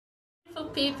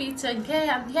people, today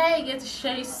I'm here again to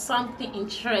show you something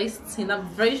interesting. I'm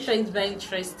very sure it's very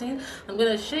interesting. I'm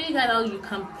going to show you guys how you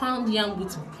can pound yam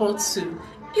with butter.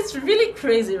 It's really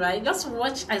crazy, right? Just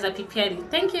watch as I prepare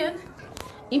it. Thank you.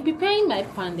 In preparing my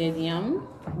pounded yam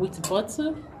with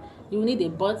butter, you need a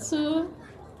butter,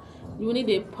 you need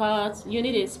a pot, you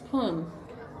need a spoon.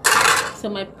 So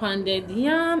my pounded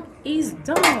yam is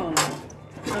done.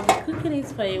 I've been cooking it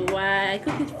for a while. I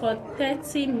cooked it for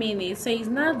 30 minutes, so it's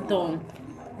not done.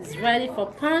 It's ready for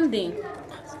pounding.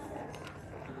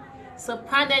 So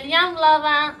pounded yam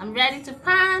lover, I'm ready to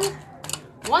pound.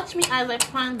 Watch me as I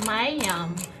pound my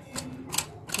yam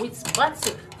with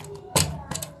butter.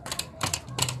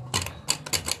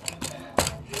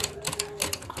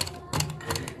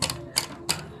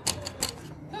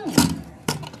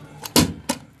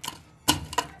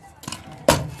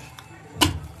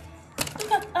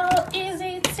 Look at how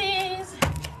easy it is.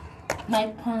 My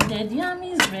pounded yam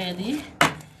is ready.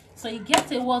 So you get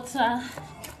the water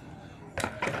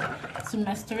to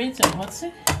macerate your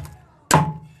butter.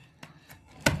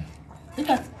 Look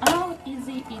at how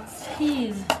easy it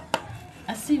is.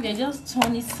 As if you just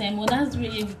turn it same. Well, that's the way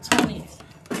you turn it.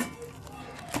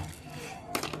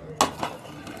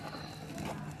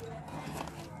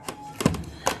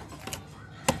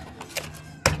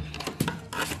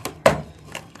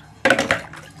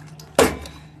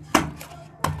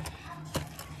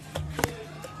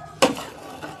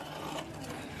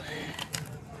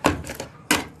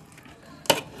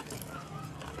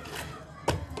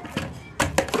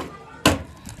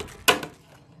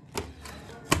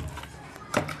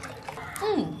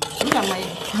 Look at my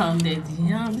pounded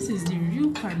yam. This is the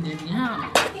real pounded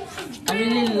yam. I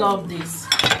really love this.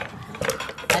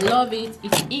 I love it.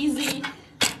 It's easy.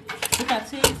 Look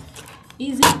at it.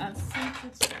 Easy and simple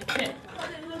to prepare.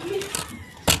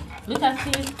 Look at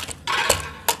it.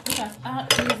 Look at how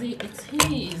easy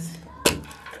it is.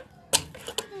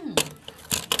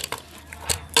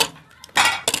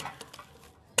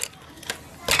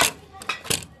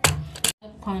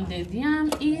 Pounded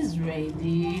yam is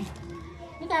ready.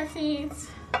 Look at it.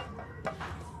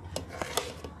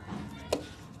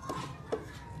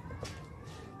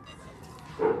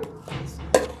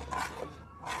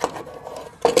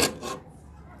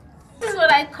 This is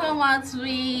what I come out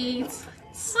with.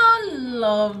 So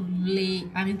lovely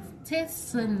and it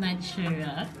tastes so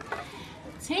natural.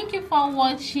 Thank you for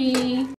watching.